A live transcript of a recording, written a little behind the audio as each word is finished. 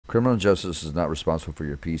Criminal justice is not responsible for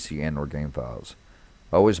your PC and or game files.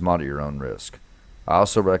 Always mod at your own risk. I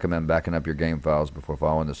also recommend backing up your game files before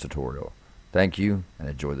following this tutorial. Thank you and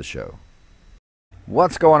enjoy the show.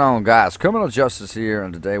 What's going on, guys? Criminal Justice here,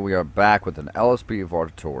 and today we are back with an LSPDFR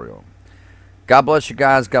tutorial. God bless you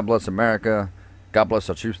guys, God bless America, God bless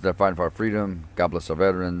our troops that are fighting for our freedom, God bless our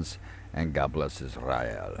veterans, and God bless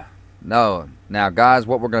Israel. Now guys,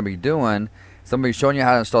 what we're going to be doing is I'm going to be showing you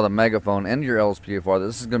how to install the MegaPhone into your LSPDFR.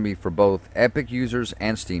 This is going to be for both Epic users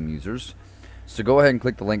and Steam users. So go ahead and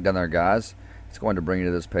click the link down there, guys. It's going to bring you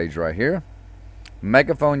to this page right here.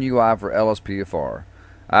 MegaPhone UI for LSPDFR.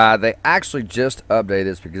 They actually just updated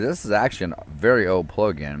this because this is actually a very old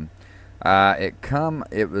plugin.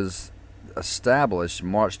 It was established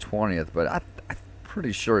March 20th, but I'm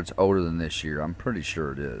pretty sure it's older than this year. I'm pretty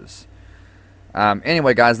sure it is.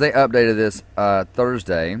 Anyway, guys, they updated this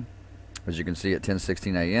Thursday, as you can see, at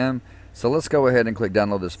 10:16 a.m. So let's go ahead and click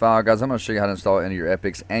download this file, guys. I'm going to show you how to install it into your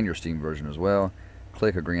Epics and your Steam version as well.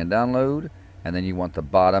 Click agree and download, and then you want the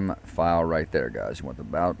bottom file right there, guys. You want the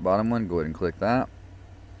bottom one. Go ahead and click that.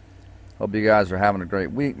 Hope you guys are having a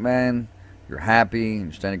great week, man. You're happy, and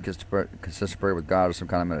you're standing consistent prayer with God or some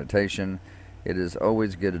kind of meditation. It is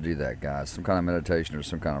always good to do that, guys. Some kind of meditation or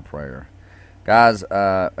some kind of prayer. Guys,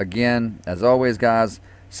 again, as always, guys,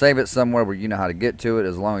 save it somewhere where you know how to get to it.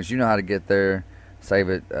 As long as you know how to get there, save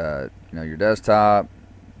it, your desktop,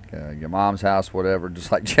 your mom's house, whatever.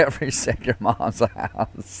 Just like Jeffrey said, your mom's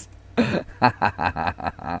house.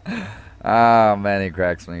 Oh, man, he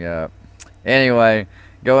cracks me up. Anyway,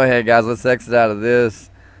 go ahead, guys. Let's exit out of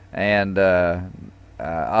this. And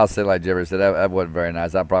I'll say like Jeffrey said, that wasn't very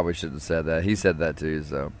nice. I probably shouldn't have said that. He said that too,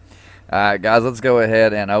 so. Alright, guys, let's go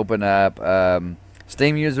ahead and open up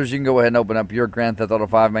Steam users. You can go ahead and open up your Grand Theft Auto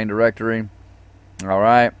 5 main directory.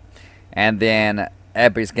 Alright. And then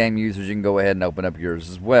Epic's game users, you can go ahead and open up yours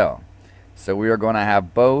as well. So we are going to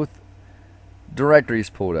have both directories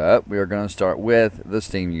pulled up. We are going to start with the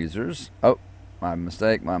Steam users. Oh, my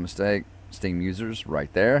mistake. Steam users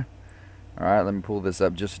right there. Alright, let me pull this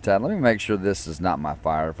up just a tad. Let me make sure this is not my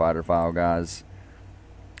firefighter file, guys.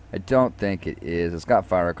 I don't think it is. It's got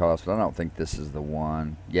fire costs, but I don't think this is the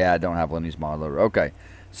one. Yeah, I don't have Lenny's mod loader. Okay,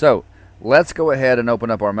 so let's go ahead and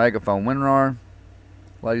open up our MegaPhone WinRAR.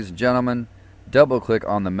 Ladies and gentlemen, double click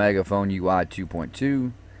on the MegaPhone UI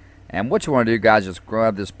 2.2. And what you want to do, guys, just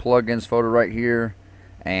grab this plugins folder right here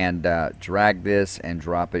and drag this and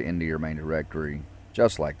drop it into your main directory.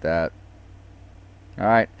 Just like that.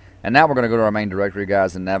 Alright, and now we're going to go to our main directory,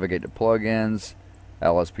 guys, and navigate to plugins,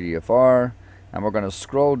 LSPDFR. And we're going to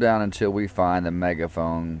scroll down until we find the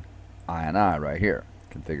MegaPhone INI right here,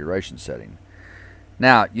 configuration setting.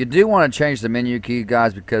 Now, you do want to change the menu key,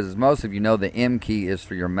 guys, because as most of you know, the M key is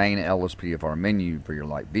for your main LSPDFR menu for your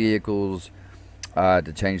light vehicles,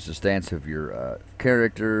 to change the stance of your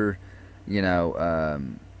character,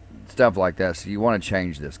 stuff like that. So you want to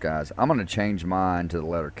change this, guys. I'm going to change mine to the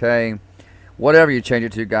letter K. Whatever you change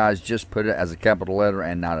it to, guys, just put it as a capital letter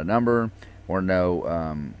and not a number. Or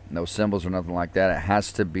no symbols or nothing like that. It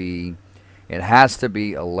has to be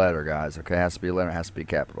a letter, guys. Okay, it has to be a letter. It has to be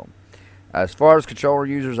capital. As far as controller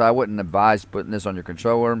users, I wouldn't advise putting this on your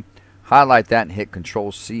controller. Highlight that and hit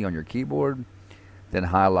Control C on your keyboard. Then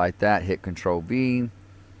highlight that, hit Control V,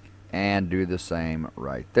 and do the same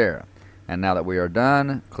right there. And now that we are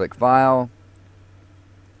done, click File,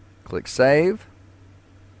 click Save,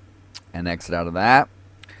 and exit out of that.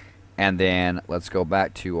 And then let's go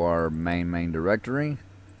back to our main directory,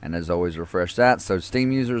 and as always, refresh that. So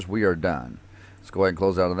Steam users, we are done. Let's go ahead and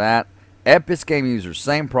close out of that. Epic game users,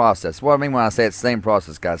 same process. What I mean when I say it's same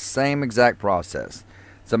process, guys, same exact process.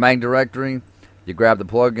 So main directory, you grab the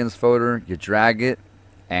plugins folder, you drag it,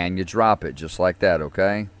 and you drop it just like that.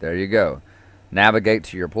 Okay, there you go. Navigate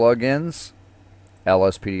to your plugins,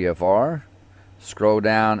 LSPDFR. Scroll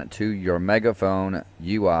down to your MegaPhone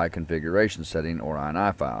UI configuration setting or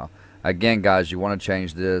INI file. Again, guys, you want to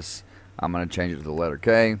change this. I'm going to change it to the letter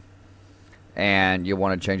K. And you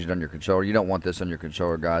want to change it on your controller. You don't want this on your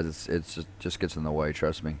controller, guys. It just gets in the way,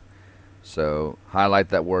 trust me. So highlight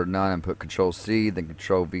that word none and put Control C, then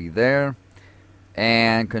Control V there.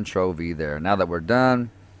 And Control V there. Now that we're done,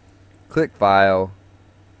 click File,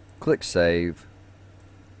 click Save,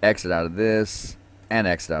 exit out of this, and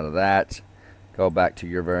exit out of that. Go back to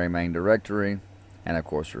your very main directory, and of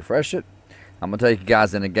course refresh it. I'm going to take you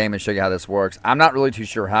guys in the game and show you how this works. I'm not really too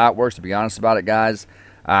sure how it works, to be honest about it, guys,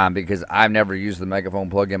 because I've never used the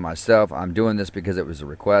MegaPhone plugin myself. I'm doing this because it was a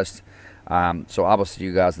request. So I will see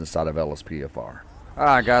you guys inside of LSPDFR.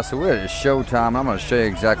 Alright guys, so we're at showtime. I'm going to show you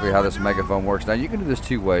exactly how this MegaPhone works. Now you can do this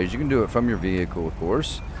two ways. You can do it from your vehicle, of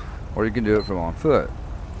course, or you can do it from on foot.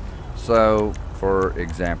 So, for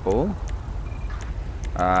example,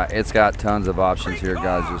 it's got tons of options here,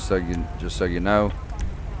 guys. Just so you know.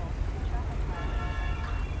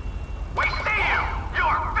 We see you. You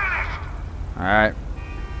are finished. All right.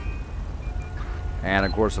 And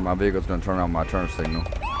of course, my vehicle's going to turn on my turn signal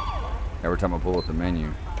every time I pull up the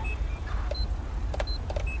menu.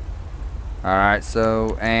 All right.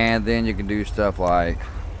 So, and then you can do stuff like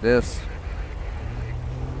this.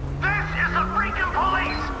 This is the freaking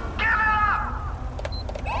police. Give it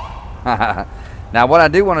up. Now, what I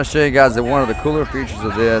do want to show you guys is one of the cooler features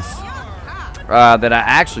of this that I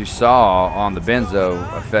actually saw on the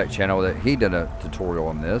Benzo Effect channel, that he did a tutorial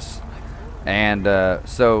on this. And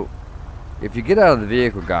so, if you get out of the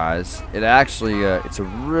vehicle, guys, it actually it's a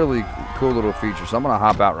really cool little feature. So I'm going to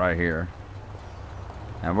hop out right here,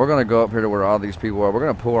 and we're going to go up here to where all these people are. We're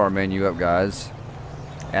going to pull our menu up, guys.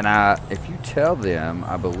 And if you tell them,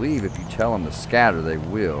 I believe if you tell them to scatter, they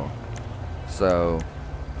will. So,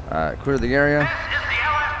 clear the area.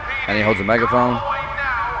 And he holds a megaphone.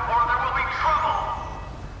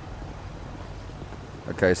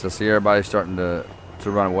 Okay, so see, everybody's starting to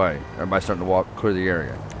run away. Everybody's starting to walk, clear the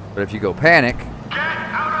area. But if you go panic, Get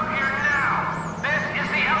out of here now. This is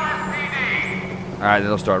the LSPD. all right,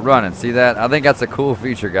 they'll start running. See that? I think that's a cool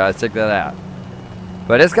feature, guys. Check that out.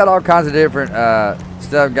 But it's got all kinds of different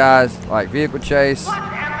stuff, guys, like vehicle chase. Let's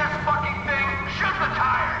end this fucking thing. Shoot the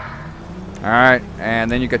tires. All right,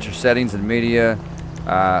 and then you got your settings and media.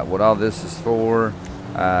 What all this is for.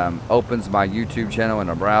 Opens my YouTube channel in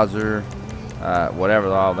a browser. Whatever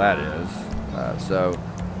all that is.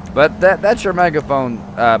 But that's your megaphone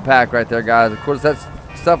pack right there, guys. Of course, that's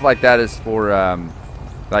stuff like that is for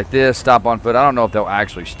like this, stop on foot. I don't know if they'll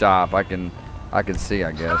actually stop. I can see,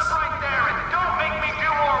 I guess. Stop right there and don't make me do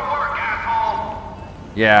more work, asshole.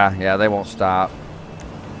 Yeah, they won't stop.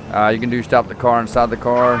 You can do stop the car inside the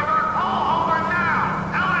car. Pull over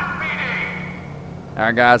now. LSPD. All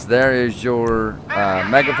right, guys, there is your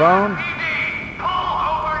megaphone. LSPD. Pull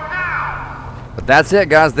over now. But that's it,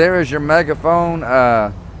 guys. There is your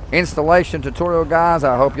megaphone installation tutorial, guys.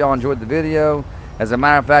 I hope y'all enjoyed the video. As a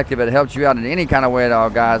matter of fact, if it helped you out in any kind of way at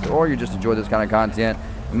all, guys, or you just enjoy this kind of content,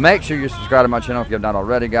 make sure you subscribe to my channel if you have not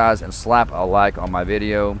already, guys, and slap a like on my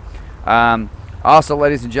video. Also,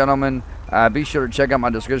 ladies and gentlemen, be sure to check out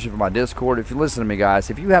my description for my Discord. If you listen to me,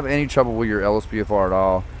 guys, if you have any trouble with your LSPDFR at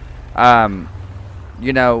all,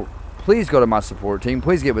 you know, please go to my support team.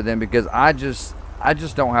 Please get with them, because I just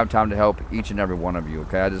don't have time to help each and every one of you.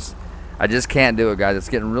 Okay, I just can't do it, guys. It's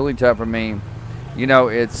getting really tough for me. You know,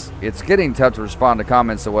 it's getting tough to respond to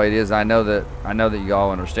comments the way it is. I know that you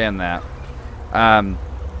all understand that.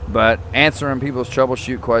 But answering people's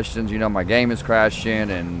troubleshoot questions, you know, my game is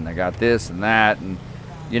crashing and I got this and that, and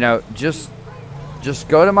you know, just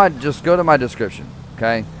go to my description.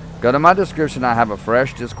 Okay, go to my description. I have a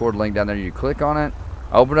fresh Discord link down there. You click on it,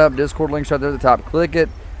 open up Discord links right there at the top. Click it,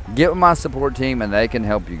 get with my support team, and they can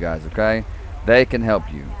help you, guys. Okay, they can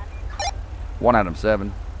help you. 1 Adam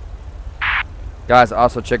 7. Guys,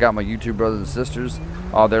 also check out my YouTube brothers and sisters.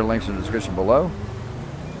 All their links in the description below.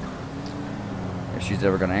 If she's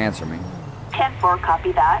ever going to answer me. 10-4,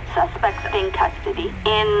 copy that. Suspects in custody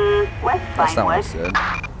in West That's not what I Vinewood.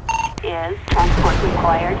 said. Is transport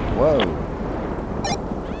required? Whoa.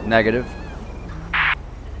 Negative.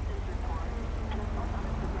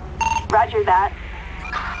 Roger that.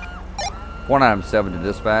 1 Adam 7 to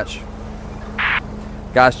dispatch.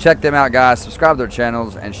 Guys, check them out, guys. Subscribe to their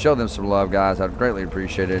channels and show them some love, guys. I'd greatly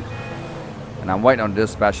appreciate it. And I'm waiting on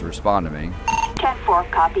dispatch to respond to me.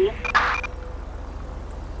 10-4, copy.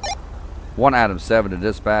 1 Adam 7 to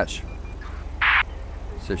dispatch.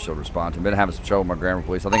 See if she'll respond to me. Been having some trouble with my grammar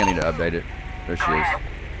police. I think I need to update it. There she is.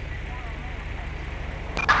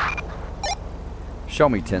 Show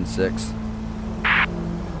me 10-6.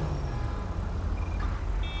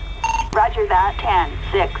 Roger that.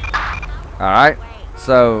 10-6. Alright.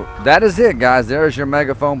 So that is it, guys. There's your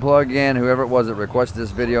megaphone plug-in. Whoever it was that requested this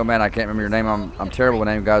video, man, I can't remember your name. I'm terrible with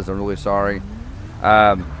names, guys. I'm really sorry.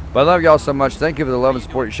 But I love y'all so much. Thank you for the love and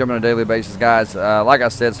support you show me on a daily basis, guys. Like I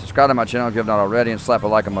said, subscribe to my channel if you have not already, and slap a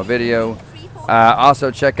like on my video. Also,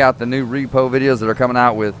 check out the new repo videos that are coming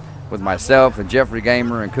out with myself and Jeffrey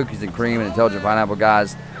Gamer and Cookies and Cream and Intelligent Pineapple,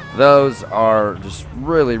 guys. Those are just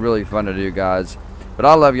really, really fun to do, guys. But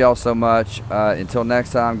I love y'all so much. Until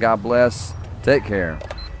next time, God bless. Take care.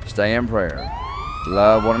 Stay in prayer.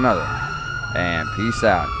 Love one another. And peace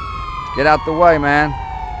out. Get out the way, man.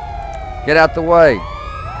 Get out the way.